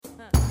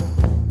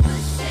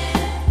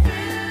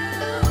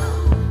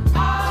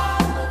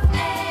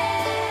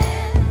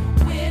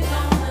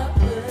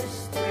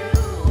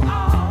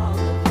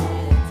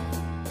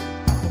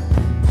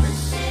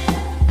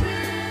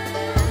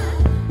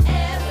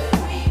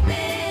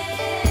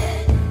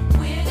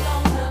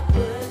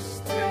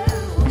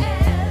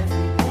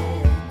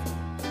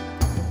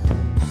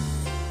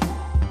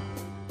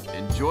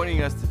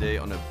Joining us today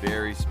on a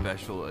very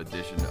special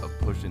edition of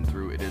Pushing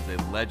Through, it is a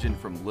legend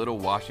from Little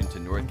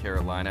Washington, North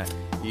Carolina.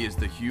 He is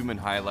the human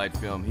highlight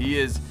film. He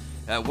is,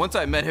 once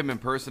I met him in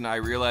person, I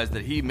realized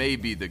that he may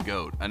be the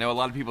GOAT. I know a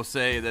lot of people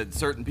say that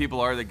certain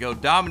people are the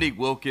GOAT. Dominique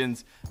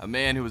Wilkins, a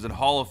man who is a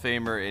Hall of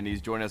Famer, and he's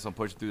joining us on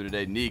Pushing Through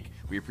today. Neek,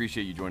 we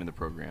appreciate you joining the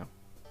program.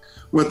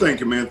 Well, thank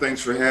you, man.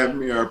 Thanks for having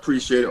me. I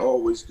appreciate it.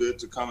 Always good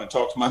to come and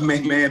talk to my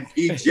main man,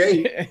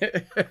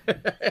 PJ.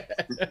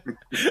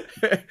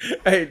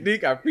 Hey,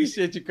 Nick, I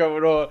appreciate you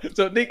coming on.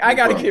 So, Nick, I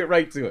got to get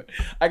right to it.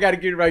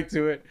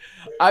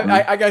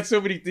 I got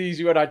so many things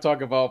you and I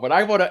talk about, but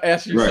I want to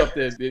ask you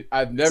something that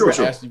I've never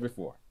asked you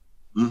before.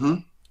 Mm-hmm.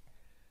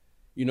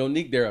 You know,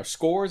 Nick, there are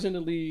scorers in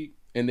the league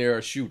and there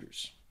are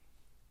shooters.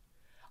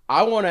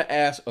 I want to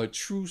ask a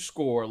true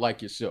scorer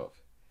like yourself.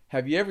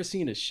 Have you ever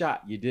seen a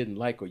shot you didn't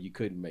like or you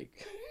couldn't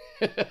make?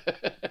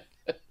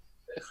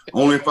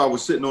 Only if I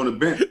was sitting on the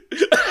bench.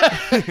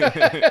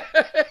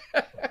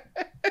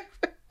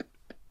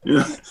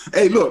 Yeah.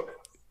 Hey, look,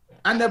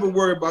 I never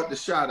worry about the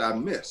shot I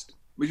missed.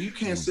 But you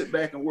can't sit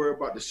back and worry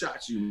about the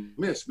shots you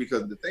missed,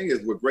 because the thing is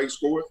with great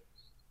scorers,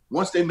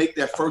 once they make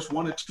that first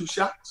one or two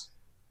shots,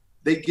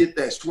 they get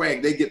that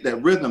swag, they get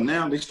that rhythm.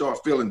 Now they start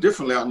feeling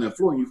differently out on the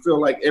floor, and you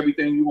feel like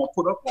everything you want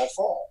to put up will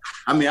fall.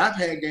 I mean, I've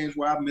had games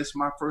where I missed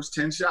my first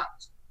 10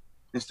 shots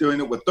and still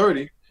end up with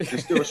 30 and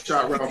still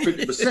shot around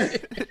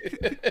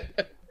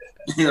 50%.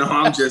 You know,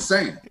 I'm just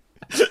saying.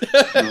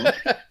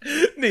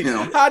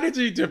 How did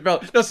you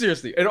develop? No,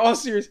 seriously. In all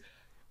seriousness,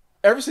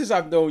 ever since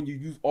I've known you,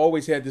 you've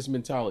always had this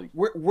mentality.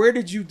 Where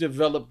did you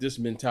develop this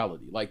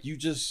mentality? Like you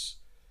just...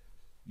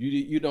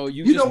 You know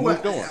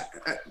what?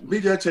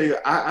 BJ, I tell you,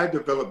 I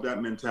developed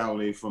that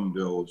mentality from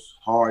those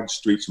hard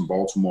streets in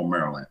Baltimore,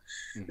 Maryland.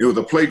 Mm-hmm. It was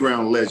a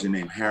playground legend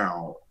named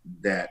Harold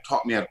that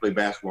taught me how to play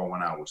basketball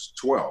when I was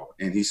 12.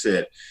 And he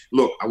said,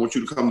 look, I want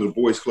you to come to the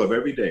boys club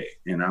every day,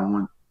 and I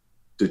want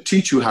to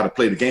teach you how to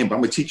play the game, but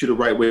I'm going to teach you the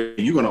right way.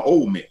 You're going to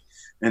owe me.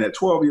 And at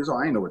 12 years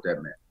old, I didn't know what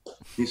that meant.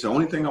 He said,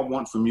 only thing I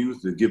want from you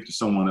is to give to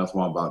someone else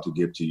what I'm about to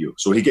give to you.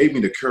 So he gave me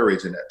the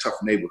courage in that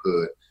tough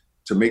neighborhood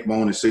to make my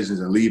own decisions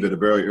and leave at a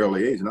very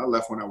early age. And I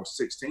left when I was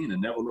 16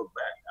 and never looked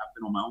back. I've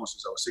been on my own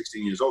since I was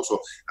 16 years old.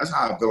 So that's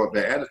how I developed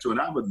that attitude.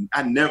 And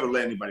I never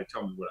let anybody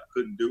tell me what I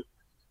couldn't do.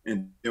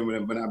 And then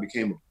when I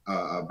became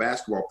a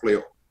basketball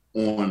player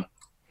on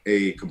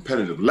a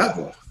competitive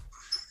level,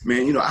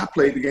 man, you know, I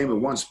played the game at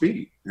one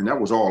speed, and that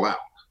was all out.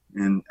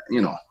 And,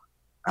 you know,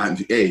 I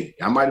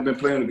might have been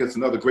playing against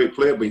another great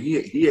player, but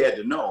he had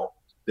to know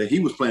that he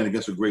was playing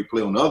against a great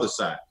player on the other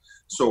side.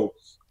 So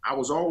I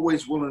was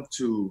always willing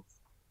to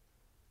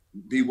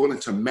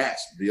match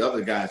the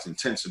other guy's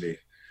intensity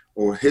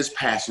or his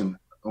passion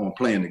on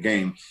playing the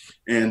game.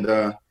 And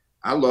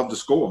I love to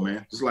score,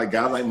 man. Just like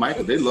guys like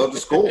Michael, they love to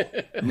score.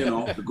 You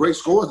know, the great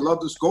scorers love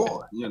to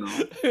score, you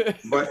know.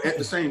 But at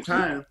the same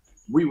time,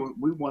 we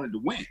wanted to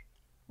win.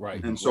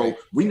 Right. And so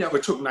we never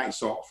took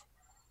nights off.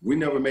 We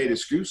never made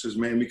excuses,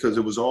 man, because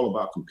it was all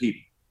about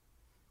competing.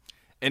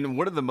 And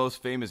one of the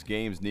most famous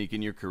games, Neek,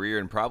 in your career,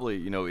 and probably,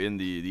 you know, in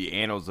the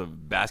annals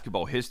of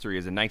basketball history,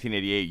 is in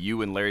 1988.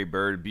 You and Larry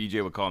Bird,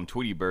 BJ would call him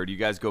Tweety Bird. You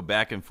guys go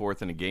back and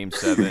forth in a Game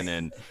 7,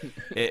 and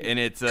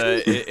it's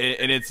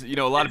you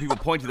know, a lot of people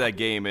point to that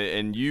game,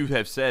 and you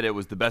have said it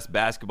was the best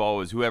basketball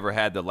was whoever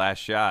had the last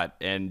shot,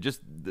 and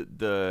just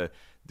the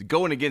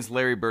going against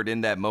Larry Bird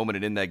in that moment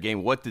and in that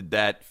game. What did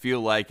that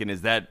feel like, and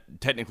is that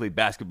technically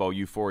basketball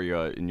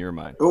euphoria in your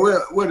mind?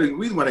 Well, the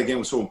reason why that game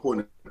was so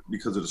important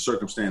because of the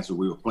circumstances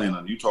we were playing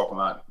under. You talking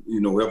about,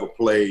 you know, whoever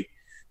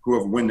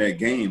win that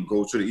game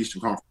goes to the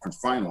Eastern Conference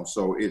Finals.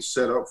 So it's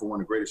set up for one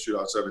of the greatest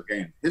shootouts ever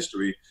game in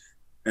history.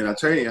 And I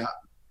tell you,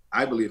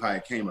 I believe how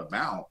it came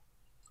about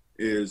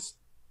is,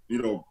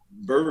 you know,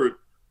 Bird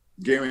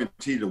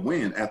guaranteed to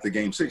win after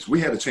Game 6.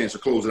 We had a chance to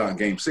close it out in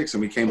Game 6,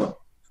 and we came up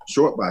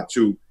short by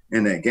 2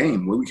 in that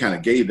game when we kind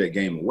of gave that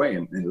game away.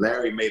 And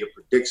Larry made a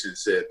prediction,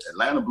 said,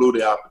 Atlanta blew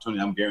the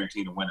opportunity. I'm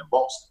guaranteed to win in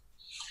Boston.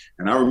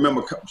 And I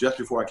remember just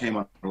before I came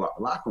out of the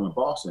locker room in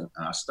Boston,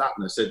 and I stopped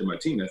and I said to my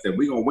team, I said,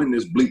 we're going to win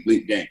this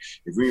bleep game.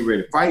 If you ain't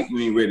ready to fight, you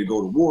ain't ready to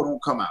go to war,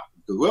 don't come out.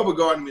 Because whoever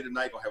guarding me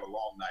tonight going to have a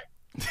long night.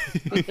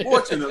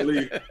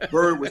 Unfortunately,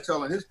 Bird was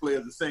telling his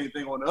players the same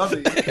thing on the other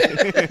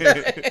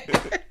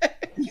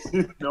end.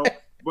 You know,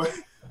 but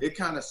it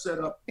kind of set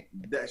up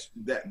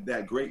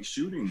that great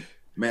shooting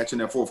match in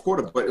that fourth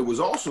quarter. But it was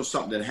also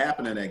something that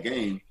happened in that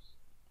game.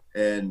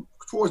 And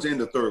towards the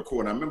end of the third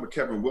quarter, I remember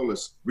Kevin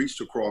Willis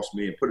reached across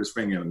me and put his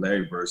finger in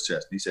Larry Bird's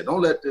chest. He said,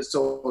 don't let this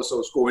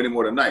so-and-so score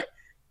anymore tonight.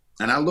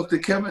 And I looked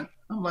at Kevin.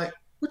 I'm like,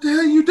 what the hell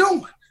are you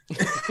doing?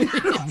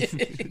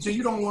 So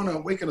you don't want to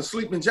awaken a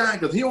sleeping giant,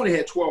 because he only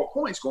had 12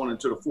 points going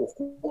into the fourth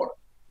quarter.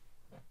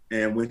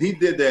 And when he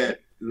did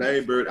that,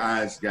 Larry Bird's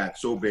eyes got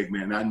so big,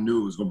 man, I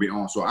knew it was going to be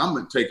on. So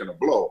I'm taking a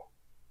blow,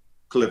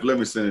 Cliff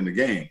Livingston in the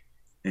game.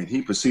 And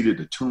he proceeded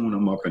to tune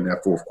him up in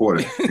that fourth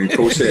quarter. And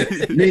Coach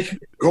said, Nick,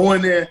 go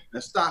in there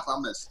and stop him.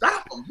 I'm like,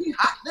 stop him. He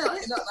hot now.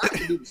 Ain't nothing I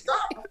can do to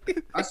stop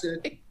him. I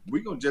said,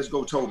 we're going to just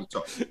go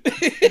toe-to-toe.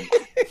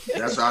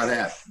 That's how it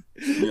happened.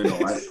 You know,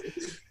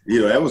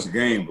 Yeah, that was a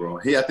game, bro.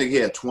 I think he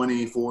had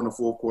 24 in the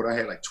fourth quarter. I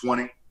had like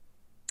 20.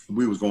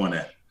 We was going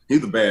at it.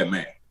 He's a bad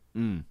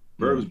man.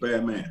 Bird was a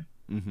bad man.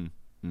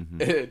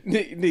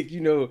 Nick,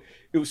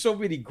 it was so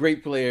many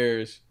great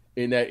players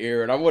in that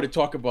era, and I want to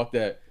talk about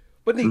that.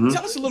 But Nick,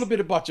 tell us a little bit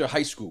about your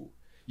high school.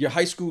 Your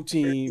high school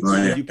team.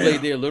 You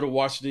played there, Little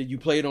Washington. You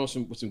played on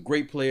with some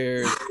great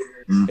players,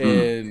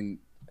 and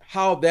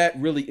how that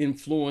really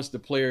influenced the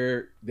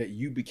player that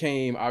you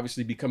became.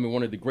 Obviously, becoming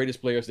one of the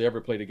greatest players to ever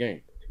play the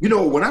game.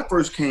 When I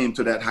first came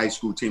to that high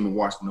school team in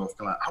Washington, North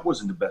Carolina, I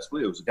wasn't the best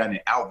player. It was a guy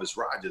named Alvis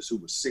Rogers who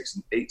was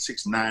 6'8",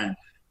 6'9",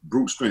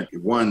 brute strength. He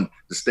won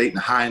the state in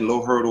the high and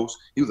low hurdles.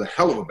 He was a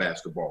hell of a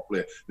basketball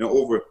player. Now,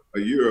 over a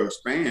year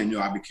span,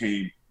 I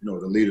became, the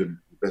leader, the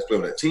best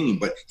player of that team.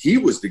 But he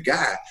was the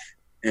guy,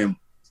 and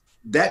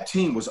that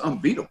team was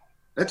unbeatable.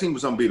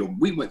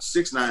 We went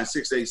 6'9",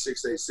 6'8",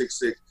 6'8",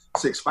 6'6",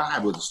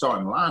 6'5" was the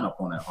starting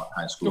lineup on that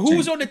high school team. Who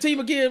was on the team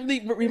again?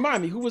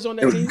 Remind me, who was on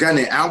that team? It was a guy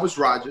named Alvis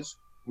Rogers,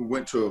 who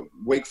went to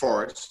Wake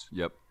Forest.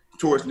 Yep.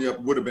 Towards me up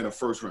would have been a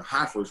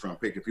high first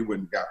round pick if he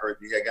wouldn't have got hurt.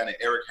 He had a guy named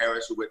Eric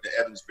Harris who went to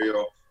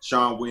Evansville,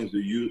 Sean Williams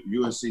to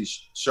UNC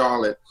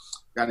Charlotte,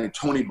 a guy named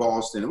Tony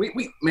Boston.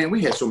 We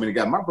had so many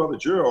guys. My brother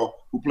Gerald,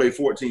 who played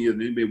 14 years in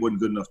the NBA, wasn't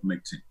good enough to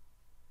make the team.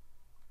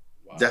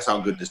 Wow. That's how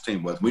good this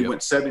team was. We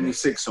went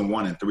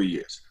 76-1 in 3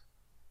 years.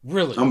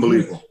 Really?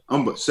 Unbelievable.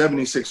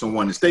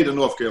 76-1. The state of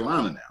North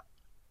Carolina now.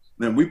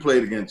 Then we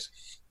played against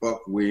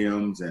Buck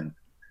Williams, and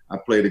I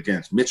played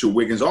against Mitchell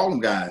Wiggins, all them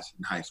guys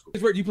in high school.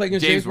 You play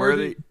against James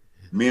Worthy?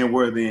 Me and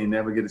Worthy ain't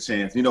never get a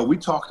chance. We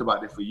talked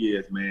about it for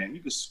years, man.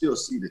 You can still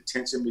see the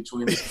tension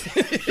between us.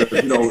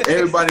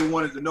 Everybody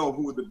wanted to know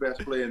who was the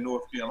best player in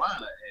North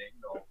Carolina.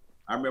 And,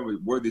 I remember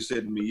Worthy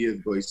said to me years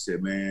ago, he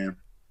said, man,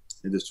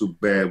 it's just too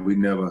bad we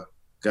never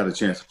got a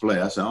chance to play.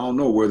 I said, I don't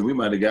know, Worthy, we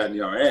might have gotten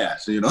your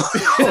ass, Of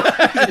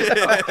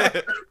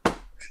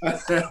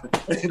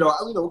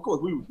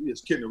course, we were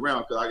just kidding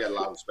around because I got a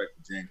lot of respect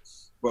for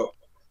James. But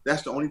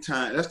that's the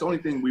only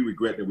thing we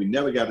regret, that we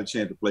never got a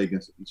chance to play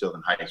against each other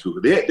in high school.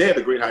 They had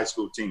a great high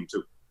school team,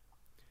 too.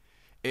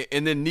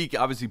 And then, Nick,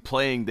 obviously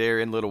playing there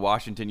in Little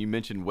Washington, you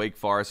mentioned Wake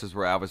Forest is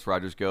where Alvis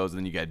Rogers goes, and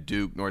then you got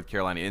Duke, North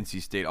Carolina,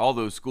 NC State. All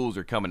those schools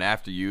are coming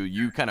after you.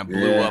 You kind of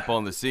blew up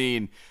on the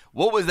scene.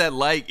 What was that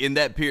like in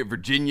that period?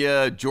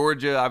 Virginia,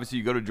 Georgia, obviously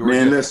you go to Georgia.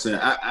 Man, listen,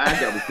 I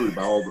got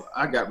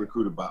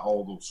recruited by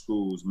all those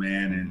schools,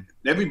 man, and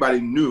everybody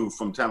knew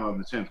from the time I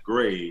was in the 10th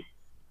grade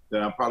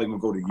that I'm probably going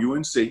to go to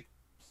UNC,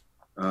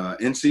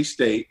 NC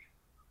State,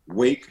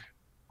 Wake,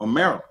 or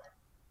Maryland.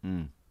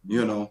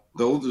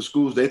 Those are the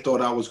schools they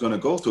thought I was going to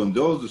go to, and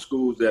those are the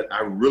schools that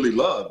I really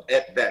loved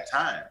at that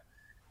time.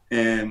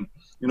 And,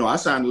 I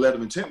signed a letter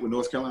of intent with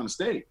North Carolina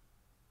State.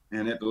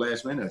 And at the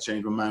last minute, I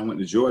changed my mind, went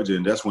to Georgia,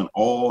 and that's when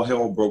all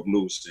hell broke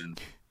loose, and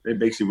they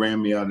basically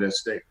ran me out of that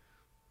state.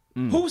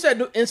 Who was at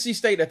NC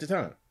State at the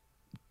time?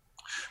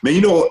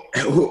 Man,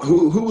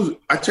 who was,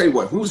 I tell you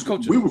what, who was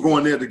coaching? We were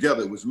going there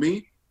together. It was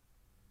me,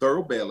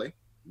 Thurl Bailey,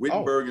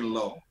 Wittenberg, and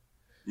Lowe.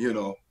 Going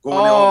there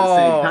all at the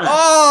same time.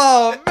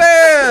 Oh,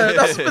 man.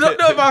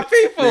 Those my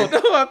people.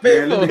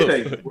 Man, let me tell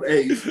you.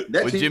 Hey,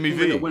 that with team Jimmy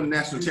V. win the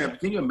national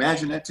championship. Can you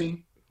imagine that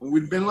team? When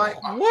we'd been like,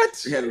 what?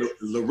 They had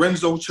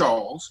Lorenzo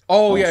Charles.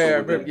 Oh, yeah.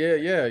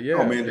 Yeah.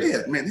 Oh, man, they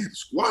had a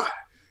squad.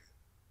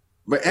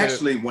 But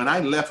actually, when I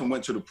left and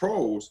went to the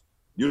pros,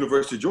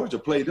 University of Georgia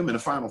played them in the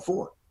Final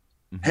Four.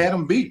 Had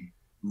them beaten,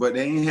 but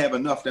they didn't have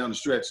enough down the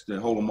stretch to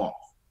hold them off.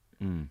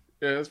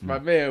 Yeah, that's my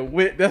man.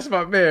 That's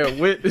my man.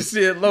 Whit to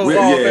see it low.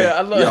 Man,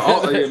 I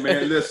love it.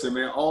 Man, listen,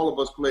 man. All of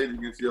us played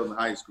against each other in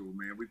high school,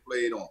 man. We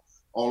played on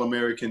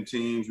All-American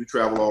teams. We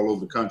traveled all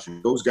over the country.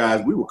 Those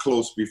guys, we were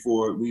close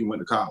before we went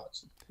to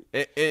college.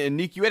 And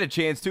Nick, you had a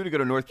chance, too, to go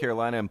to North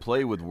Carolina and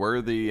play with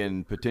Worthy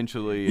and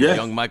potentially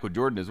young Michael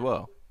Jordan as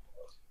well.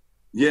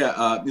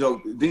 Yeah,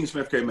 Dean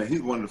Smith came in.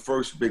 He's one of the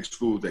first big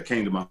schools that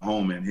came to my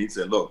home, and he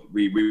said, look,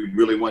 we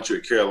really want you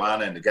at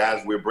Carolina, and the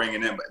guys we're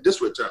bringing in. But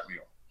this would turn me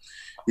on.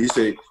 He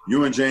said,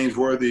 you and James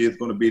Worthy is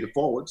going to be the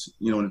forwards,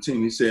 in the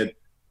team. He said,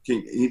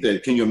 can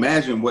you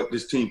imagine what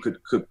this team could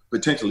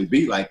potentially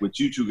be like with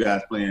you two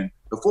guys playing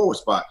the forward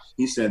spot?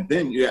 He said,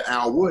 then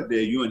Al Wood there,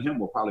 you and him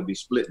will probably be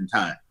splitting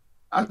time.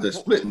 I said,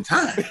 splitting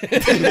time?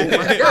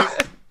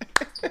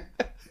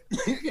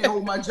 You can't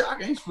hold my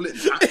jock. I ain't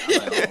splitting time. I'm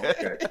like, oh,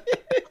 okay.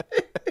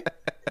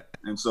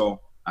 And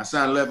so I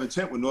signed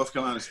 11-10 with North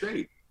Carolina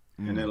State,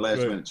 and then last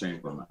minute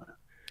changed my mind.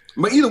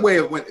 But either way,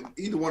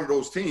 either one of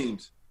those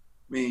teams,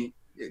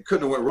 it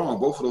couldn't have went wrong.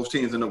 Both of those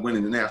teams ended up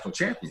winning the national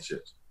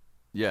championships.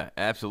 Yeah,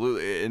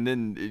 absolutely. And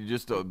then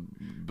just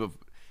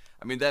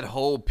that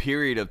whole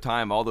period of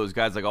time, all those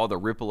guys, like all the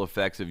ripple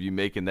effects of you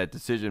making that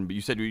decision. But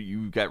you said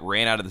you got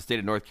ran out of the state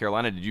of North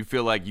Carolina. Did you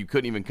feel like you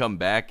couldn't even come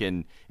back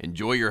and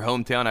enjoy your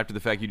hometown after the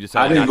fact you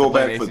decided? I didn't go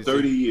back for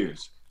 30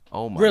 years.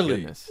 Oh my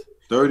goodness,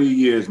 30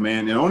 years,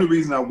 man. And the only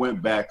reason I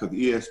went back because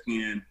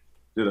ESPN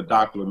did a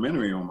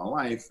documentary on my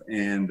life,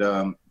 and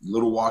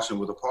Little Washington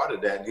was a part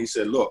of that. And he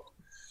said, "Look,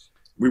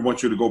 we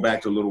want you to go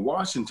back to Little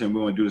Washington.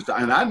 We want to do this."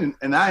 And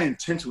I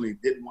intentionally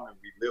didn't want to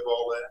relive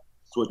all that.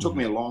 So it took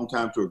me a long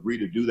time to agree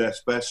to do that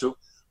special.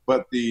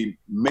 But the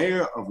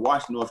mayor of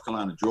Washington, North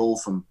Carolina,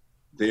 drove from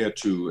there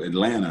to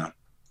Atlanta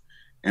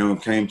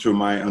and came to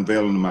my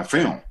unveiling of my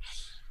film.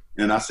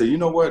 And I said, you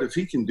know what? If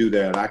he can do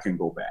that, I can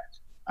go back.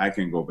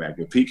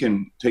 If he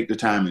can take the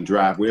time and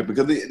drive where,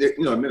 because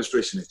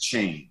administration has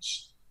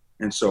changed.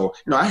 And so,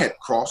 I had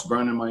cross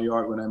burn in my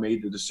yard when I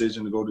made the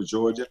decision to go to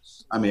Georgia.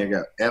 I mean, I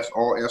got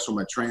all F's on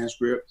my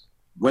transcript,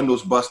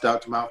 windows bust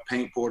out to my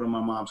paint poured on my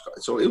mom's car.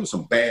 So it was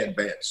some bad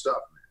stuff,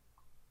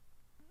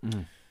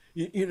 man.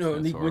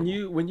 Nick, when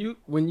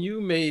you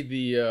made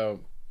the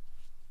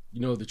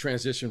the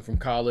transition from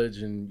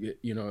college and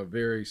a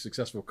very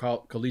successful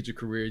collegiate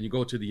career, and you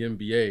go to the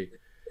NBA.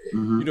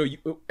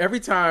 Mm-hmm. Every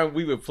time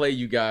we would play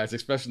you guys,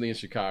 especially in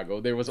Chicago,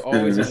 there was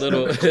always a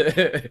little,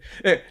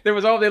 there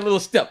was always a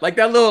little step, like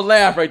that little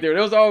laugh right there.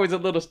 There was always a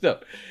little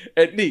step.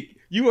 And Nick,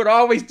 you would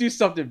always do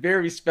something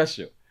very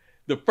special.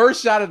 The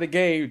first shot of the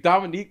game,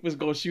 Dominique was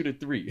going to shoot a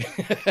 3.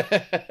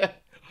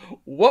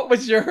 What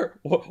was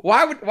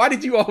why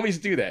did you always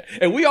do that?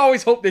 And we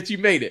always hoped that you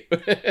made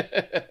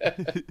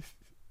it.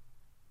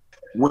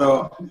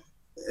 Well,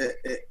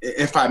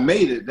 if I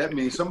made it, that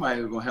means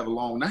somebody was gonna have a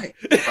long night.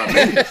 If I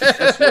made it,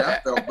 that's what I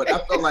felt. But I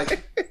felt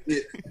like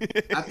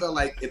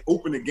it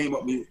opened the game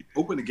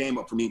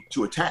up for me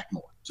to attack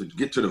more, to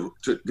get to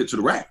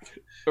the rack.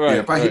 Right, and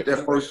if I hit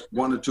that first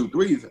 1 or 2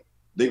 threes,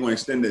 they're gonna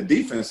extend their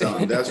defense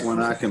out, and that's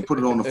when I can put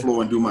it on the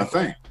floor and do my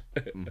thing.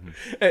 Mm-hmm.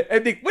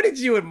 And Nick, what did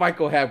you and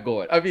Michael have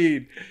going? I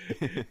mean,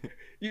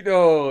 you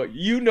know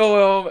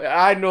him,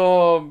 I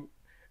know him.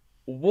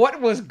 What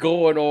was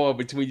going on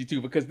between you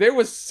two? Because there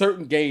was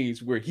certain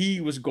games where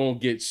he was going to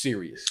get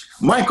serious.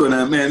 Michael and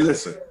I, man,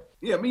 listen.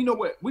 Yeah, you know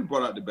what? We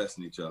brought out the best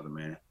in each other,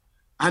 man.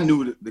 I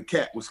knew that the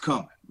cat was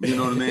coming. You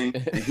know what I mean?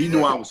 And he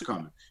knew I was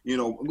coming.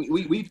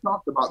 We've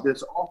talked about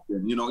this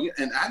often,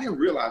 and I didn't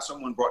realize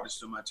someone brought this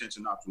to my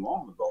attention not too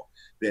long ago,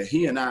 that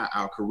he and I,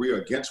 our career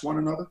against one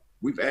another,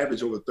 we've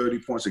averaged over 30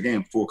 points a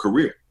game for a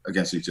career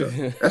against each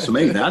other. That's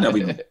amazing. I never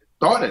even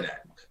thought of that.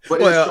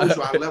 But it shows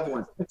our level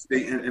of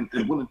intensity and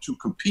willing to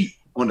compete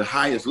on the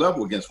highest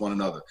level against one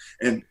another.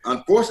 And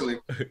unfortunately,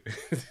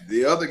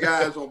 the other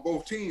guys on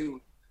both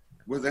teams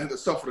was they had to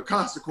suffer the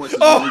consequences.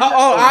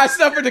 I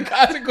suffered the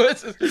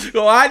consequences.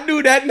 So I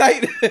knew that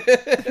night. I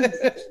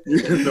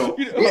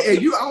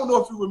don't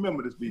know if you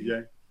remember this,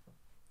 BJ.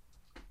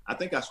 I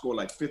think I scored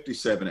like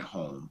 57 at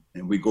home,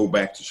 and we go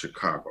back to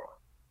Chicago.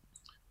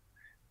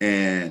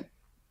 And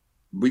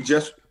we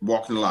just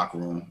walked in the locker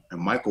room,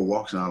 and Michael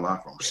walks in our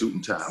locker room, suit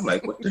and tie. I'm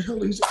like, what the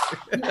hell is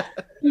that?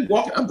 He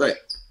walking. I'm like,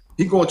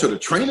 he going to the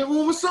training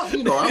room or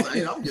something?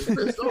 I'm getting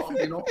pissed off,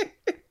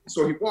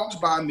 So he walks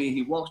by me,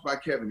 he walks by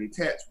Kevin, he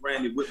taps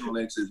Randy Whitman on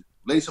and says,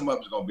 lace him up,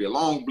 it's going to be a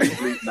long, bleak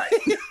night.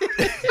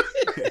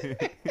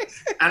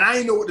 And I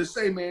ain't know what to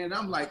say, man.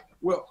 I'm like,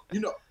 well,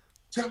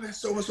 tell that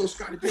so-and-so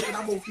Scottie Pippen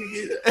I'm going to kick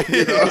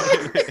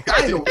it.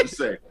 I ain't know what to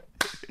say.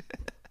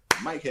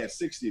 Mike had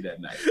 60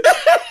 that night.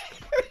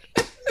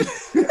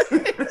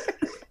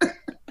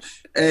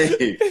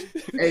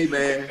 Hey,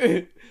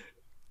 man.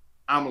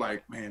 I'm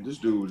like, man, this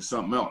dude is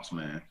something else,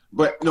 man.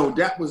 But no,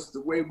 that was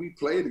the way we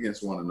played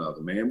against one another,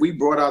 man. We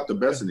brought out the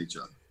best in each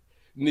other.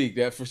 Nick,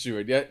 that for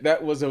sure.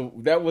 That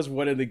was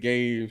one of the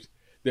games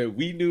that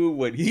we knew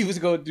what he was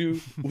gonna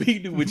do. We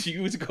knew what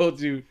you was gonna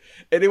do,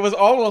 and it was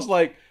almost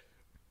like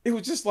it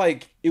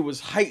was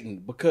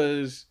heightened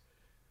because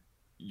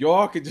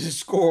y'all could just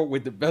score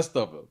with the best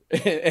of them,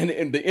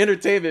 and the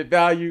entertainment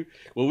value.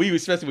 Well,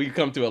 especially when you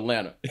come to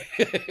Atlanta.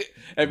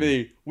 I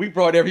mean, we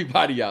brought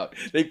everybody out.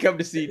 They come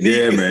to see Nick.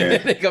 Yeah,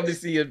 man. They come to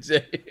see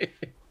MJ.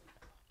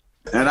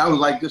 And I was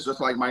like this, just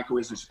like Michael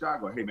is in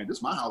Chicago. Hey, man, this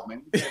is my house,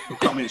 man. You can't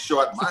come in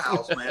short at my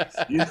house, man.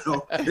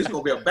 It's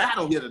gonna be a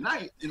battle here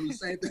tonight. And the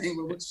same thing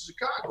when we went to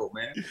Chicago,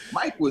 man.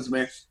 Mike was,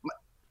 man,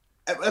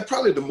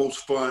 probably the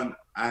most fun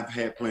I've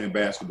had playing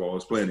basketball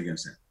was playing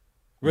against him.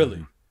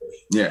 Really?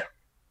 Yeah.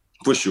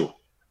 For sure.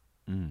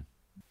 Mm.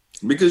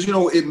 Because,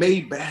 it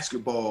made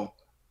basketball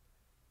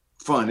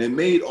fun. It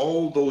made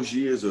all those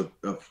years of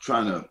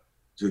trying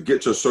to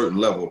get to a certain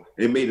level,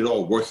 it made it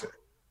all worth it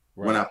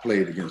when I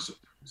played against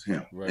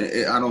him.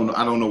 Right. I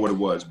don't know what it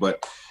was,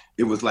 but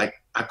it was like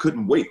I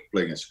couldn't wait to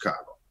play against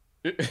Chicago.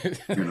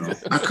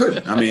 I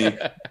couldn't. I mean,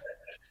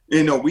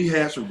 we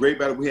had some great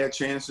battles. We had a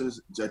chance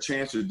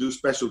to do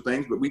special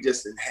things, but we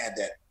just didn't have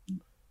that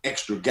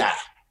extra guy.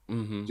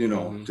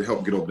 Mm-hmm, to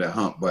help get over that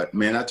hump. But,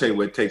 man, I tell you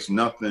what, it takes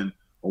nothing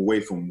away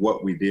from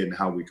what we did and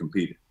how we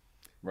competed.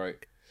 Right.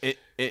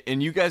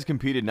 And you guys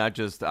competed not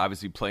just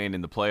obviously playing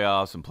in the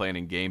playoffs and playing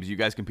in games. You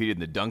guys competed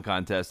in the dunk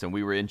contest, and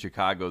we were in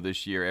Chicago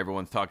this year.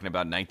 Everyone's talking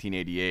about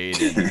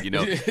 1988,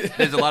 and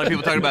there's a lot of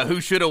people talking about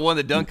who should have won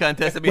the dunk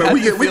contest. I mean,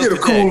 we did a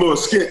cool little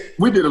skit.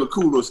 We did a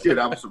cool little skit.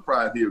 I was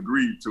surprised he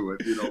agreed to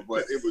it,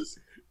 but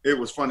it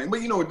was funny.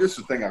 But this is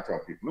the thing I tell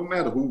people: no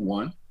matter who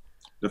won,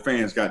 the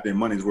fans got their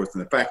money's worth.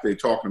 And the fact they're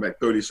talking about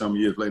 30-some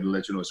years later to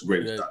let you know it's the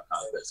greatest dunk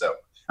contest ever.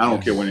 I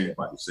don't care what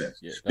anybody says.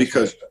 Yeah,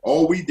 because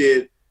all we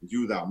did was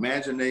use our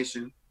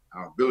imagination,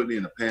 our ability,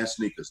 and the pass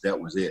sneakers. That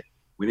was it.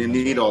 We didn't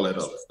need all that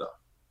other stuff.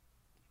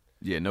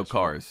 Yeah, no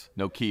cars,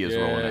 no Kias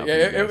rolling out. Yeah,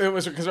 it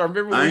was because I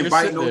remember I ain't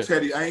biting no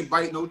teddy. I ain't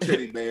biting no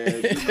teddy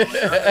bears.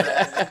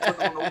 Put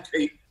on no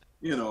tape.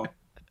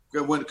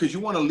 Because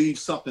you want to leave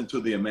something to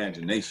the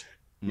imagination.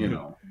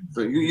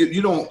 So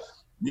you don't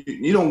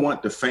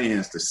want the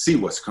fans to see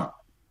what's coming.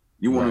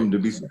 You want them to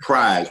be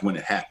surprised when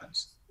it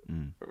happens.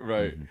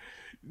 Right,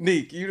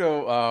 Nick.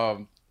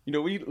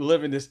 We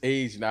live in this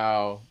age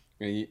now,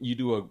 and you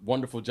do a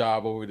wonderful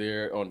job over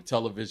there on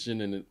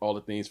television and all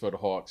the things for the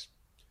Hawks.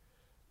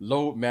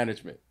 Load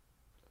management.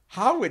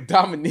 How would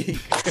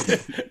Dominique,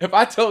 if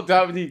I told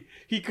Dominique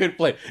he couldn't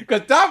play,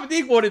 because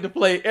Dominique wanted to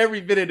play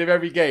every minute of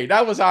every game.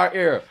 That was our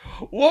era.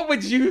 How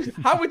would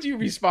you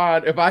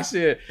respond if I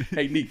said,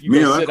 hey, Nick, you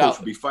gonna sit out?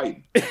 Would be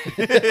fighting.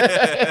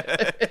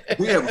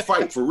 We have a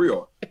fight for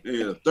real.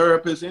 A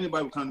therapist,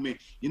 anybody would come to me,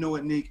 you know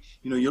what, Nick,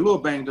 you're a little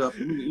banged up.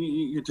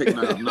 You're taking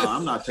the night off. No,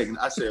 I'm not taking.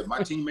 I said,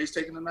 my teammates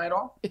taking the night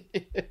off?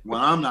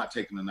 Well, I'm not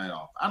taking the night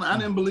off. I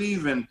didn't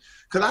believe in,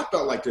 because I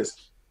felt like this.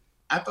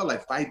 I felt like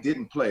if I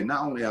didn't play,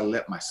 not only I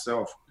let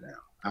myself down,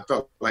 I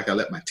felt like I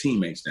let my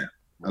teammates down.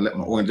 I let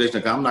my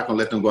organization down. I'm not going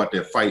to let them go out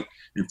there fight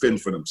and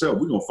fend for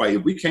themselves. We're going to fight.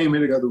 If we came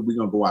here together, we're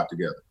going to go out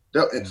together.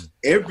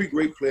 Every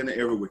great player in the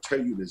era would tell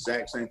you the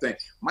exact same thing.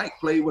 Mike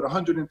played with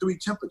 103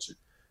 temperature.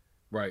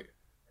 Right.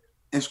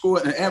 And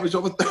scored an average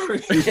over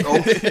 30.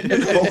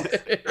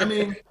 I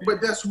mean,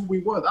 but that's who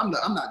we was. I'm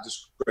not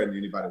discrediting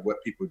anybody what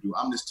people do.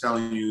 I'm just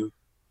telling you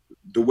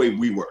the way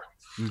we were.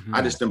 Mm-hmm.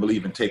 I just didn't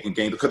believe in taking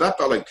games because I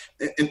felt like,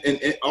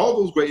 and all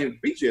those great, and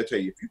BJ will tell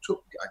you, if you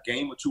took a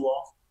game or two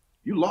off,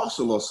 you lost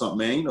a little something,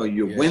 man.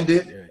 You're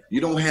winded. Yeah. You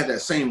don't have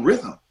that same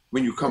rhythm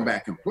when you come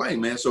back and play,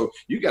 man. So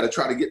you got to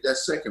try to get that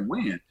second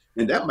win,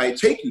 and that might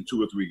take you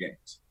 2 or 3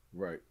 games.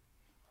 Right.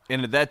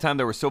 And at that time,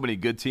 there were so many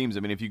good teams. I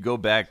mean, if you go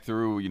back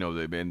through, the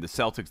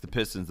Celtics, the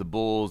Pistons, the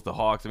Bulls, the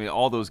Hawks, I mean,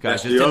 all those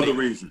guys. That's the other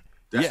reason.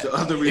 That's the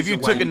other reason. If you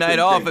took a night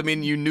off, I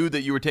mean, you knew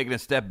that you were taking a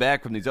step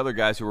back from these other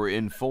guys who were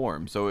in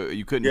form, so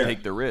you couldn't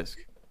take the risk.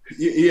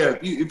 Yeah,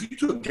 if you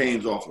took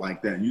games off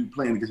like that, and you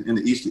playing in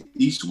the East, the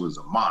East was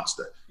a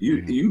monster.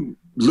 You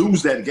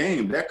lose that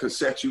game, that could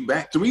set you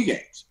back 3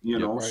 games.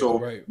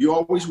 You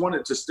always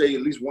wanted to stay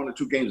at least 1 or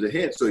 2 games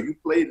ahead, so you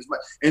played as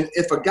much. And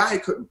if a guy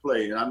couldn't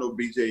play, and I know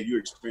BJ, you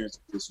experienced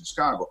this in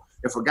Chicago,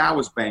 if a guy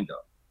was banged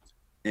up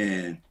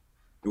and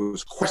it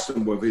was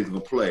questionable if he was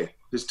going to play,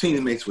 his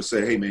teammates would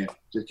say, hey, man,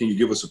 just can you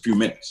give us a few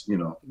minutes?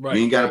 Right.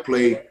 We ain't got to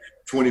play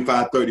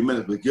 25, 30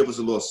 minutes, but give us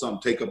a little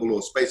something, take up a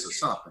little space or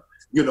something.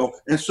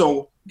 And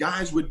so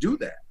guys would do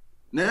that.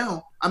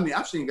 Now, I mean,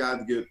 I've seen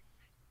guys get,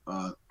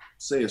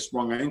 say, a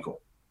sprung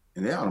ankle,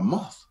 and they're out a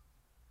month.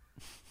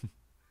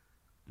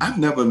 I've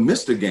never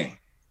missed a game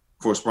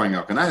for a sprung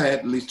ankle, and I had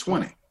at least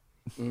 20.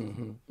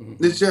 Mm-hmm,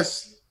 mm-hmm. It's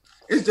just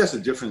a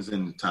difference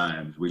in the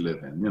times we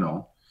live in.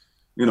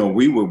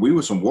 We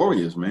were some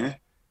warriors, man.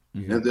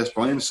 Mm-hmm. That's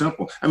plain and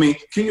simple. I mean,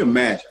 can you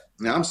imagine?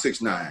 Now I'm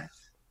 6'9",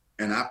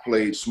 and I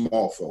played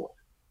small forward.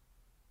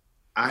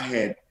 I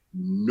had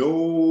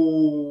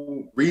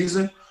no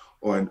reason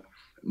or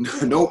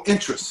no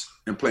interest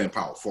in playing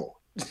power forward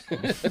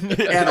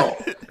at all.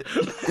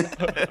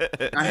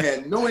 I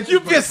had no interest.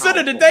 You'd be a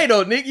center today,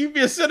 though, Nick. You'd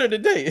be a center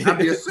today. I'd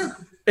be a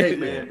center. Hey,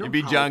 man. You'd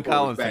be John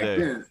Collins today.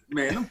 Then,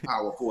 man, them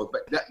power forwards.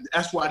 But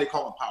that's why they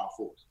call them power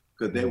forwards,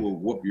 because they will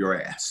whoop your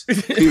ass.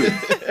 Hey,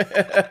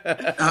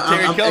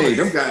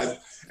 them guys.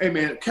 Hey,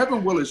 man,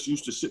 Kevin Willis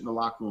used to sit in the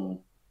locker room,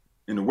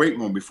 in the weight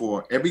room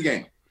before every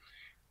game.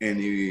 And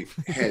he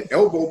had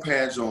elbow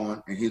pads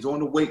on, and he's on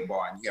the weight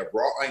bar, and he had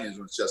raw onions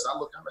on his chest. I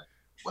looked, I'm like,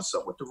 what's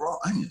up with the raw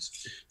onions?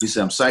 He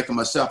said, I'm psyching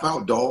myself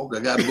out, dog.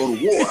 I got to go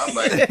to war.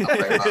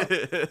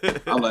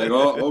 I'm like,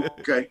 oh,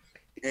 okay.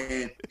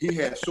 And he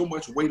had so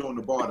much weight on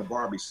the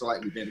bar be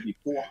slightly bent. It'd be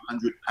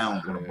 400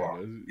 pounds on the bar,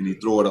 and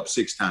he'd throw it up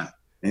 6 times.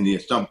 And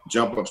he'd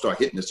jump up, start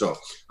hitting himself.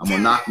 I'm going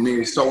to knock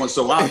me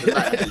so-and-so out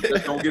tonight.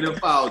 Just don't get in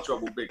foul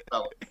trouble, big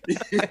fella.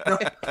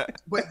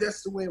 But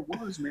that's the way it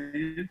was,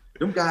 man.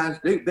 Them guys,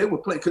 they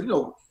would play.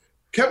 Because,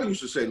 Kevin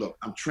used to say, look,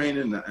 I'm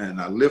training and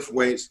I lift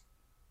weights,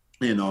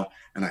 and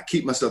I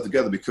keep myself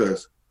together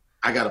because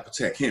I got to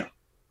protect him.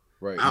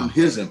 Right. I'm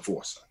his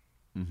enforcer.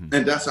 Mm-hmm.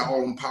 And that's how all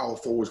them power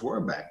forwards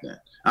were back then.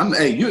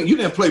 You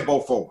didn't play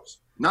both forwards.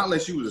 Not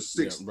unless you was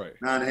a 9.5,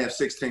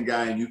 6'10"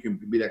 guy and you can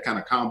be that kind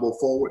of combo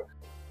forward.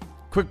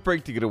 Quick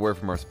break to get a word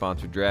from our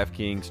sponsor,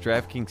 DraftKings.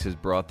 DraftKings has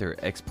brought their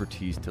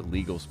expertise to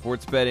legal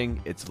sports betting.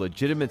 It's a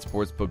legitimate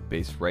sportsbook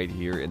based right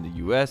here in the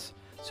U.S.,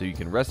 so you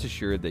can rest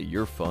assured that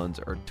your funds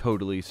are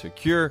totally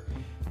secure.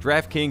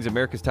 DraftKings,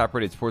 America's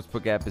top-rated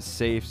sportsbook app, is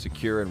safe,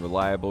 secure, and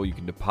reliable. You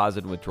can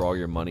deposit and withdraw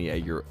your money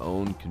at your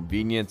own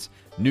convenience.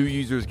 New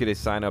users get a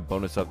sign-up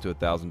bonus up to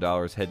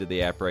 $1,000. Head to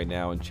the app right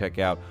now and check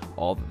out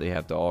all that they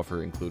have to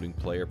offer, including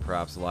player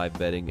props, live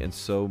betting, and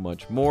so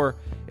much more.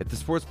 If the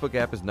sportsbook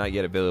app is not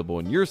yet available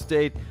in your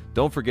state,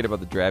 don't forget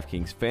about the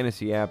DraftKings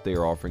Fantasy app. They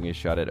are offering a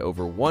shot at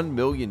over $1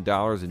 million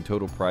in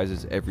total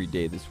prizes every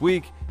day this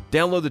week.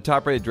 Download the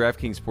top-rated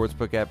DraftKings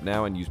Sportsbook app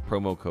now and use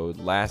promo code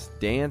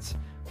LASTDANCE.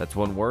 That's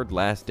one word,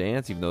 Last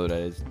Dance, even though that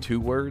is 2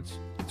 words.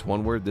 It's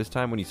one word this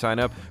time when you sign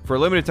up. For a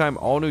limited time,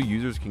 all new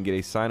users can get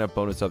a sign-up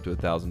bonus up to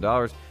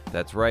 $1,000.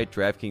 That's right,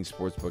 DraftKings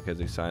Sportsbook has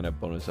a sign-up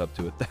bonus up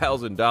to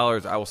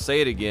 $1,000. I will say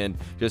it again.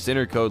 Just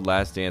enter code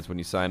LASTDANCE when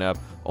you sign up,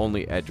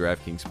 only at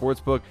DraftKings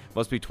Sportsbook.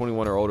 Must be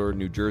 21 or older,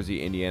 New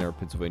Jersey, Indiana, or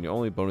Pennsylvania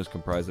only. Bonus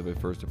comprised of a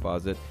first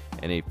deposit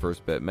and a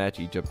first bet match,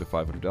 each up to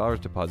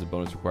 $500. Deposit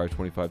bonus requires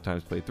 25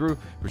 times play through.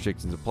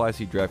 Restrictions apply.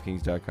 See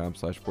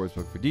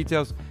DraftKings.com/sportsbook for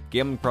details.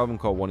 Gambling problem,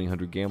 call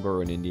 1-800-GAMBLER,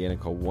 or in Indiana,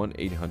 call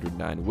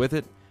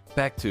 1-800-9-WITH-IT.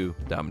 Back to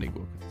Dominique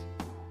Wilkins.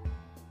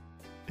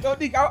 Yo,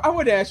 Nick, I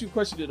want to ask you a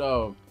question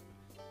that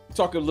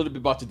talk a little bit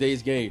about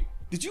today's game.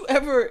 Did you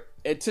ever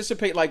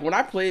anticipate, like when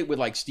I played with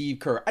like Steve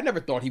Kerr, I never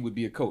thought he would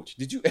be a coach.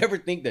 Did you ever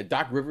think that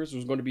Doc Rivers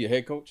was going to be a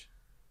head coach?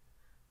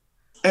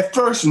 At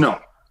first, no.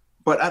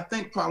 But I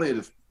think probably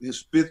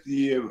his 5th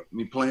year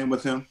me playing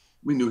with him,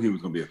 we knew he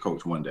was going to be a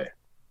coach one day.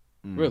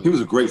 Really? He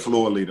was a great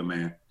floor leader,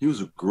 man.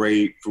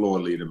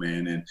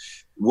 And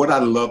what I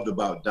loved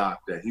about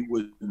Doc, that he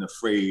wasn't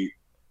afraid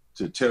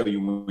to tell you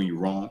when you're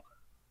wrong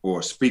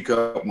or speak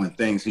up when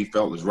things he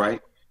felt was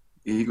right.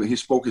 He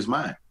spoke his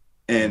mind.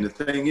 And the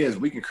thing is,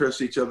 we can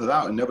curse each other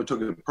out and never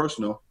took it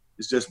personal.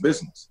 It's just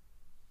business.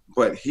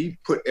 But he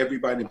put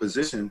everybody in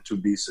position to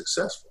be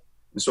successful.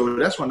 And so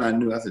that's when I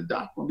knew, I said,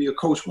 Doc will be a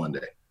coach one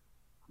day.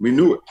 We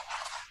knew it.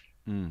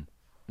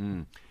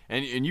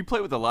 And you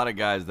play with a lot of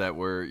guys that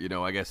were,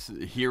 I guess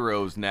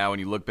heroes now when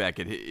you look back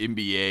at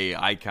NBA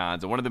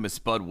icons. And one of them is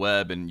Spud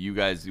Webb, and you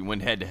guys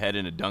went head-to-head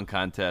in a dunk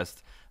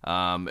contest.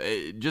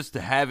 Just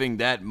having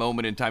that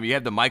moment in time, you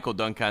have the Michael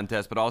dunk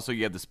contest, but also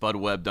you have the Spud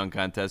Webb dunk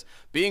contest.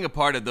 Being a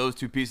part of those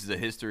two pieces of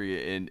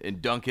history in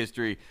dunk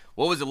history,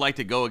 what was it like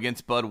to go against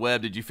Spud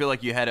Webb? Did you feel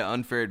like you had an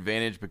unfair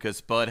advantage because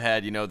Spud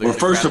had,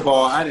 first of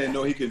all, I didn't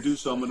know he could do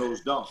some of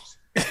those dunks.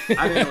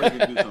 I didn't know he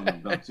could do some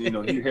of those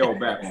dunks.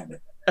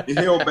 He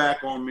held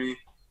back on me.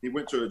 He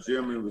went to a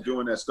gym and was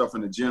doing that stuff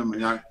in the gym,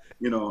 and I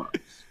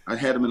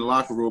had him in the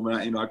locker room,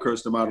 and I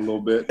cursed him out a little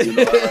bit.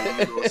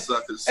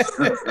 Suckers.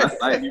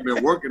 He's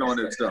been working on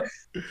that stuff.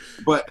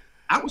 But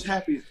I was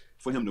happy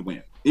for him to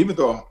win, even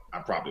though I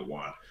probably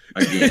won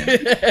again.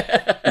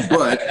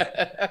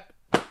 But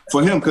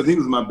for him, because he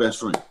was my best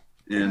friend,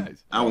 and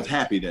nice. I was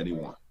happy that he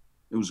won.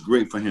 It was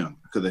great for him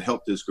because it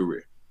helped his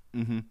career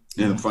in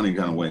a funny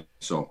kind of way.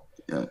 So,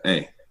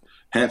 hey,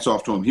 hats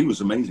off to him. He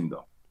was amazing,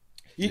 though.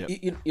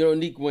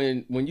 Nick,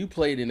 when you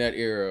played in that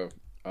era,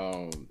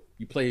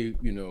 you played,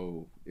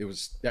 it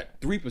was that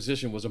 3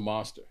 position was a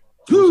monster.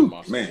 It was a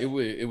monster. Man.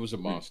 It was a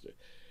monster.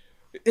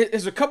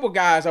 There's a couple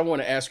guys I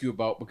want to ask you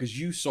about because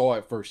you saw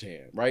it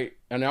firsthand, right?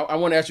 And I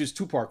want to ask you this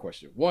 2-part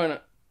question. One,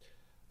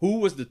 who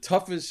was the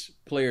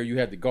toughest player you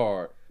had to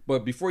guard?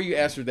 But before you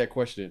answer that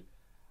question,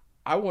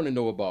 I want to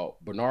know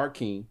about Bernard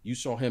King. You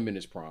saw him in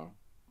his prime,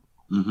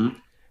 and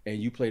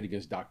you played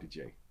against Dr.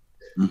 J.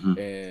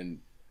 And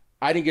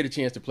I didn't get a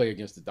chance to play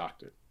against the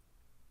doctor.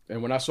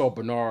 And when I saw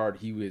Bernard,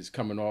 he was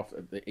coming off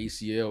the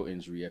ACL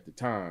injury at the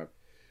time.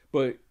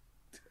 But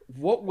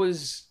what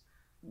was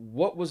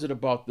it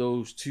about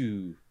those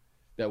two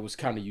that was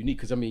kind of unique?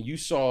 Because, you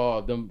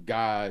saw them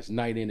guys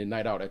night in and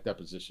night out at that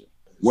position.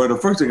 Well, the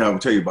first thing I would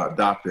tell you about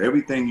Doctor,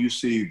 everything you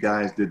see you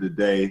guys did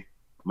today,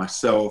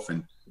 myself,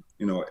 and,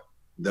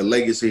 the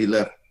legacy he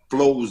left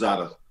flows out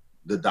of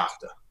the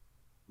doctor.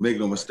 Make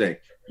no mistake.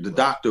 The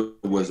doctor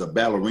was a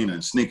ballerina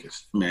in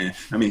sneakers, man.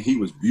 He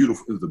was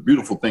beautiful. It was a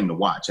beautiful thing to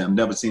watch. I've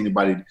never seen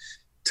anybody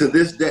to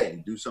this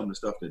day do some of the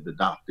stuff that the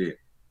doc did.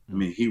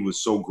 He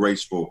was so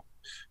graceful,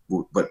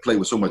 but played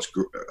with so much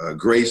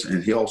grace,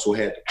 and he also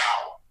had the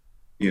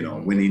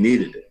power, when he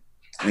needed it.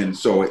 And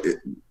so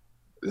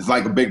it's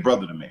like a big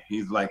brother to me.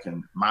 He's like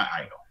my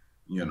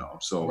idol,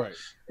 So right.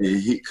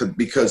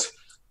 Because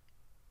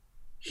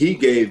he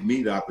gave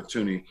me the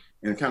opportunity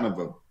in kind of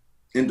a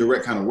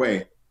indirect kind of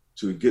way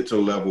to get to a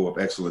level of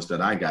excellence that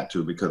I got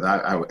to, because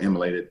I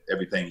emulated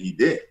everything he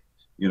did,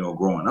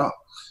 growing up.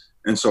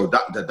 And so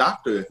the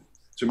doctor,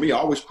 to me, I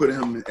always put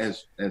him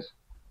as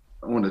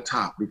on the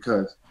top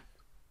because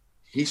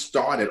he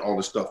started all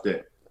the stuff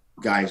that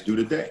guys do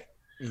today.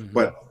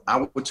 But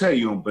I would tell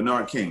you,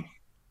 Bernard King,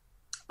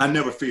 I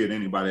never feared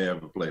anybody I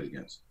ever played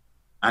against.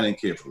 I didn't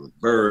care for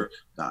Bird,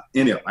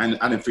 any of them.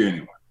 I didn't fear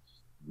anyone.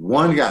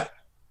 One guy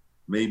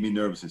made me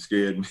nervous and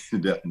scared me to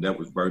death, and that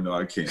was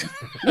Bernard King.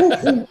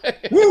 Woo,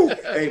 woo.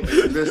 Hey,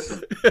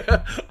 listen.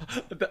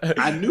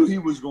 I knew he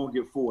was going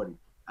to get 40.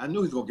 I knew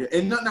he was going to get,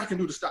 and nothing I can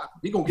do to stop him.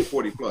 He's going to get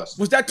 40 plus.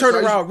 Was that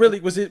turnaround really?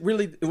 Was it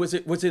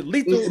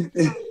lethal?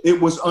 It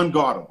was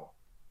unguardable.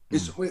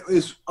 It's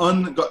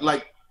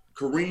like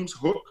Kareem's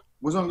hook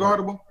was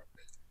unguardable.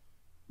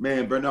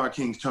 Man, Bernard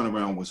King's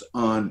turnaround was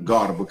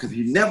unguardable because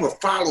he never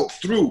followed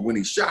through when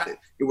he shot it.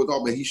 It was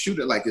all, he shoot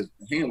it like his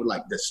hand was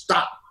like the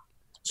stop.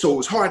 So it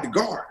was hard to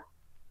guard.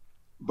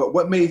 But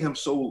what made him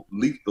so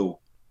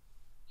lethal,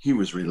 he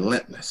was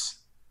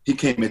relentless. He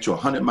came at you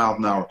 100 miles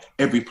an hour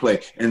every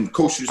play. And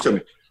coach used to tell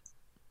me,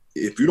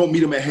 if you don't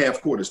meet him at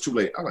half court, it's too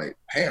late. I'm like,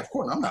 half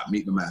court? I'm not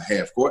meeting him at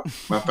half court.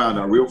 I found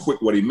out real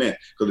quick what he meant.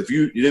 Because if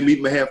you didn't meet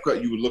him at half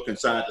court, you were looking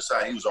side to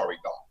side, he was already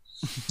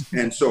gone.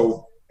 And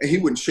so and he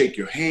wouldn't shake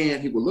your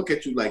hand. He would look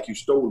at you like you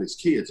stole his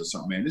kids or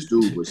something, man. This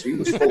dude was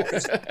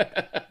focused.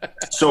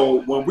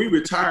 So when we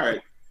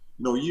retired,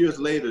 years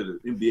later,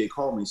 the NBA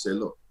called me and said,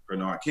 look,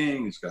 Bernard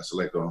King has got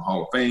selected on the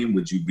Hall of Fame.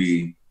 Would you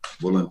be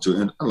willing to?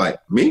 And I'm like,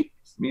 me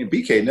and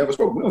BK never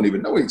spoke. We don't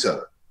even know each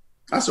other.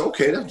 I said,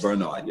 okay, that's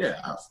Bernard. Yeah,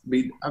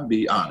 I'd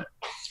be honored.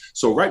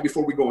 So right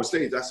before we go on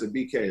stage, I said,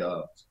 BK,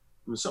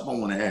 there's something I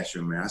want to ask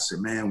you, man. I said,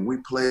 man, when we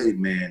played,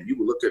 man, you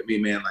would look at me,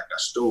 man, like I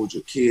stole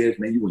your kids,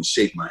 man. You wouldn't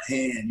shake my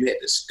hand. You had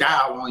the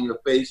scowl on your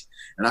face.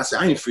 And I said,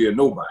 I ain't fear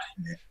nobody,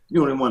 man.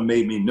 You only one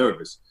made me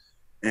nervous.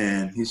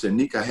 And he said,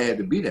 Nick, I had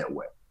to be that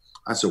way.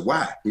 I said,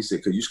 why? He said,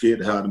 because you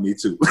scared the hell out of me,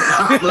 too.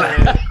 I'm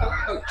like,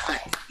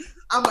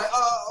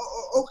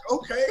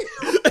 okay.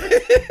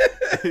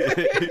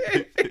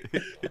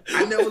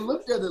 I never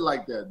looked at it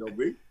like that, though,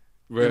 B.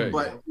 Right.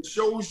 But it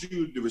shows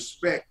you the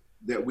respect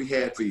that we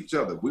had for each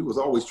other. We was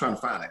always trying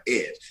to find an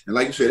edge. And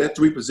like you said, that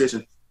 3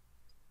 position,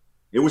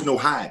 there was no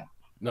hiding.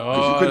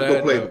 No, you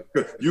couldn't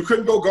You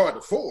couldn't go guard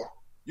the 4.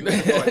 You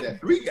could guard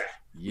that 3 guy.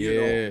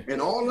 Yeah.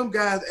 And all them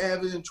guys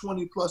averaging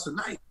 20 plus a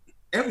night,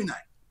 every night.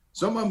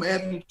 Some of them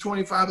averaging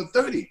 25 or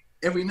 30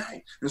 every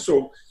night. And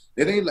so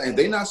it ain't like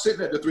they not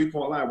sitting at the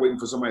 3-point line waiting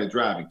for somebody to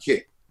drive and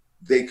kick.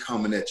 They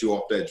coming at you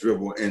off that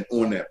dribble and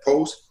on that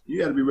post. You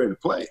got to be ready to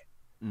play.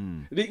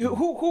 Mm.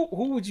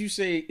 Who would you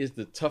say is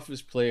the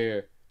toughest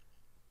player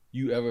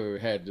you ever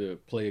had to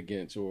play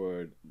against,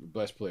 or the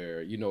best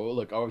player?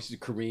 Look, obviously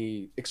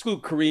Kareem,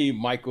 exclude Kareem,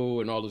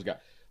 Michael, and all those guys.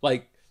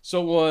 Like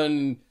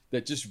someone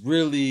that just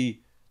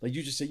really, like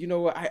you just say, you know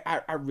what,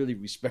 I really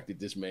respected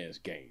this man's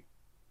game.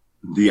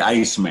 The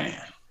Iceman,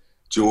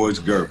 George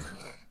Gervin.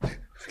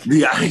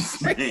 The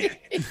Iceman.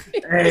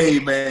 Hey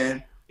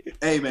man.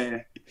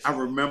 I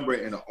remember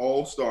in an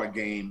all-star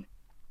game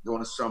during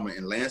the summer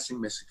in Lansing,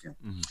 Michigan.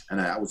 Mm-hmm.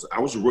 And I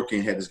was a rookie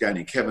and had this guy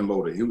named Kevin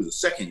Loader. He was a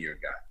second-year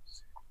guy.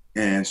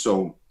 And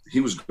so he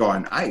was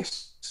guarding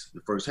Ice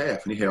the first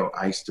half, and he held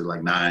Ice to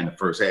like 9 the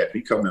first half.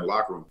 He come in the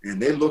locker room,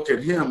 and they look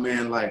at him,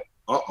 man, like,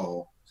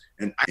 uh-oh.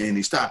 And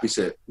he stopped. He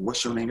said,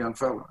 what's your name, young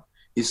fella?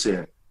 He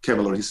said,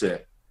 Kevin Loader. He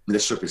said, and they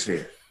shook his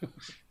head.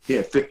 He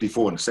had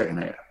 54 in the second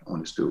half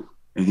on this dude.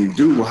 And he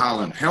dude was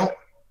hollering, help. I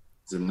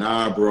said,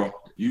 nah, bro.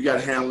 You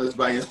got to handle this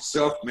by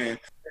yourself, man.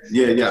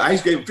 Yeah.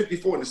 Ice gave him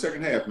 54 in the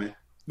second half, man.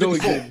 54. No, he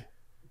didn't.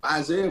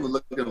 Isaiah was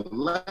looking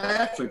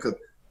laughing because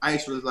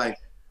Ice was like,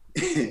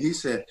 he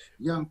said,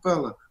 young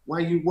fella, why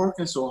you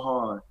working so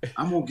hard?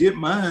 I'm going to get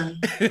mine.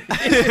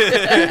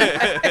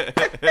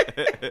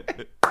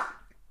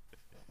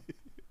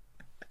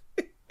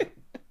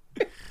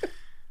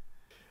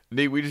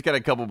 Nate, we just got a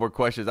couple more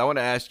questions. I want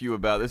to ask you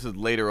about, this is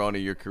later on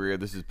in your career.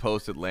 This is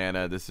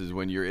post-Atlanta. This is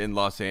when you're in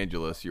Los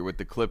Angeles. You're with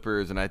the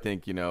Clippers, and I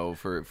think,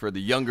 for the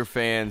younger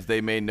fans,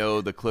 they may know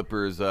the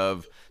Clippers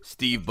of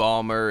Steve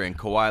Ballmer and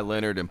Kawhi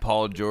Leonard and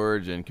Paul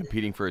George and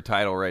competing for a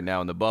title right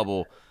now in the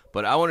bubble.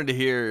 But I wanted to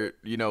hear,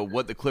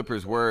 what the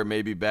Clippers were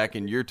maybe back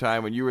in your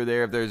time when you were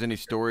there, if there's any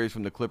stories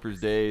from the Clippers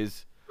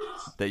days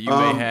that you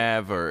may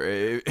have or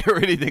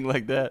anything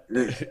like that.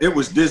 It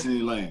was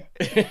Disneyland.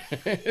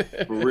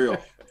 For real.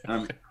 I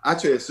mean, I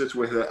tell you a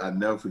situation, I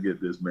never forget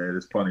this, man.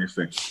 It's the funniest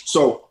thing.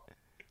 So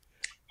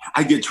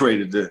I get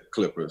traded to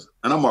Clippers,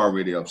 and I'm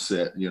already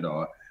upset,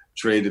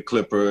 Trade the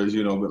Clippers,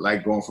 but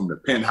like going from the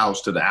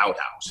penthouse to the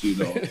outhouse,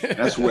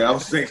 That's where I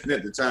was thinking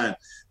at the time.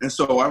 And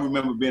so I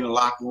remember being in the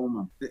locker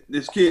room.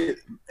 This kid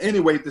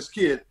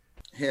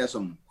had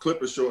some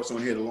Clipper shorts on,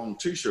 he had a long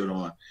T-shirt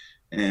on.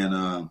 And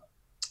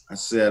I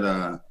said,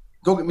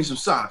 go get me some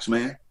socks,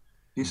 man.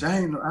 He said, I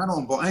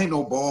ain't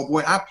no ball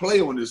boy. I play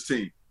on this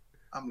team.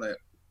 I'm like,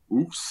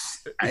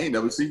 oops, I ain't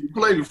never seen you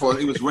play before.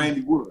 It was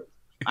Randy Wood.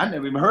 I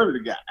never even heard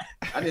of the guy.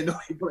 I didn't know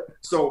he played.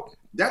 So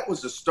that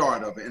was the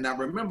start of it. And I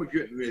remember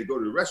getting ready to go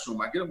to the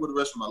restroom. I get up to the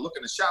restroom. I look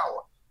in the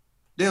shower.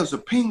 There's a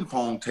ping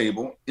pong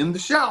table in the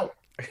shower.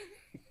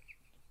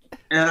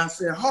 And I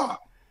said,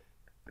 Hawk,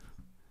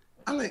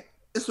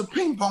 it's a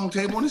ping pong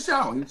table in the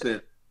shower. He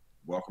said,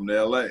 welcome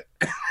to LA.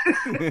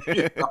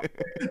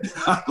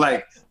 I'm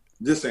like,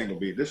 this ain't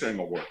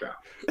gonna work out.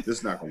 This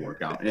is not gonna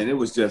work out. And it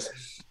was just,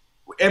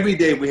 every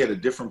day we had a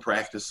different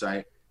practice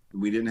site.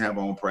 We didn't have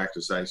our own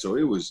practice site. So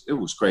it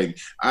was crazy.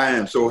 I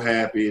am so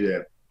happy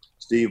that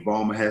Steve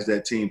Ballmer has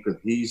that team because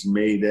he's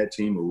made that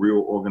team a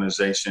real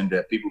organization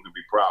that people can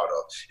be proud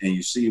of. And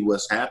you see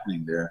what's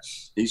happening there.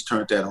 He's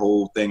turned that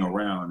whole thing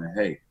around. And,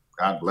 hey,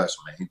 God bless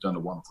him, man. He's done a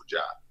wonderful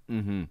job.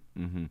 Mm-hmm.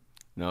 Mm-hmm.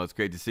 No, it's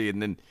great to see.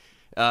 And then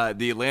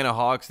the Atlanta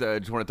Hawks, I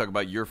just want to talk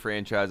about your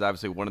franchise.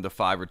 Obviously, one of the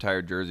 5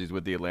 retired jerseys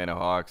with the Atlanta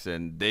Hawks,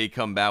 and they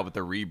come out with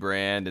a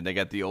rebrand, and they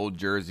got the old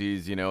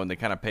jerseys, and they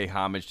kind of pay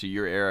homage to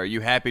your era. Are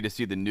you happy to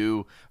see the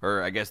new,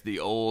 or I guess the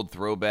old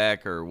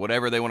throwback, or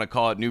whatever they want to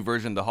call it, new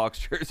version of the Hawks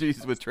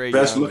jerseys with Trae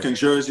Young? Best looking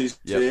jerseys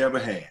they ever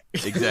had.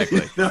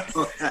 Exactly.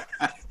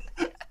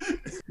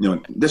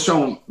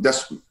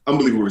 That's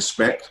unbelievable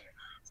respect.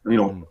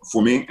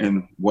 For me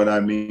and what I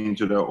mean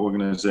to the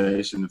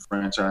organization, the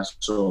franchise.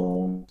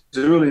 So it's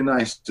really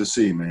nice to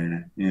see,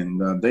 man.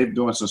 And they're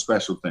doing some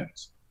special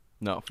things.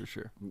 No, for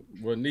sure.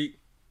 Well,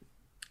 Neek,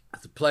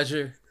 it's a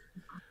pleasure.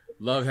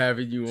 Love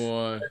having you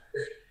on.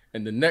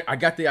 And I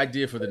got the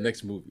idea for the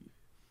next movie.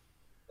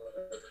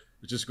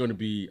 It's just going to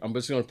be, I'm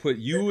just going to put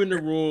you in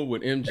the room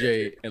with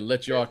MJ and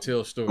let y'all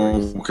tell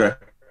stories. Okay.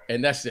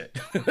 And that's it.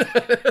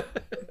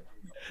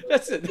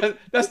 That's it.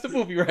 That's the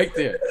movie right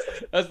there.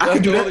 That's I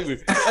can do the that. only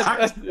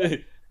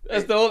movie.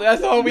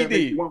 That's all we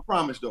need. One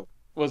promise though.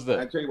 What's I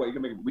that? tell you what,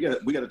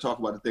 we got to talk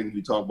about the things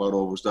we talk about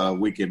over Star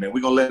Weekend, man.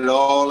 We're gonna let it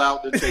all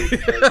out the table.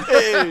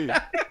 Hey.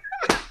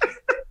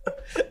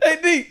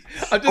 Hey D,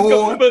 I'm just On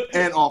going, but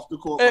and off the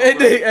court. hey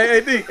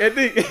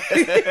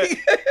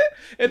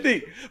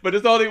D, but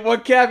there's only one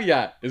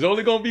caveat. There's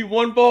only gonna be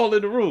one ball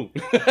in the room.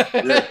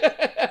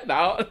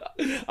 Now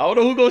I don't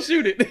know who's gonna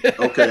shoot it.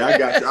 Okay, I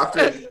got you. I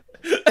feel you.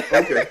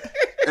 Okay.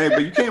 Hey,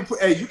 but you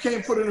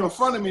can't put it in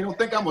front of me. Don't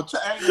think I ain't gonna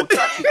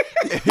touch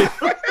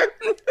it.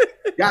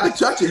 Gotta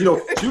touch it. You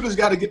know, shooters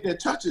gotta get their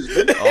touches,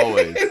 man.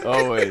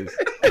 Always.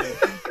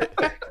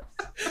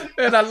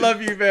 Man, I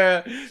love you,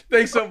 man.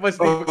 Thanks so much, D,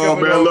 for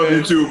coming man, I on, love man.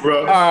 you too,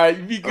 bro. All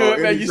right, be good,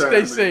 man. You anytime, stay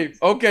man.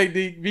 safe. Okay,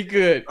 D, be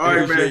good. All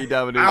right, Appreciate man. you,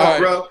 Dominique. Out, All right.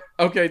 bro.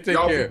 Okay, take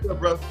Y'all care. be good,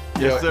 bro.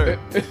 Yes, sir.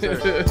 Yes,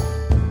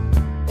 sir.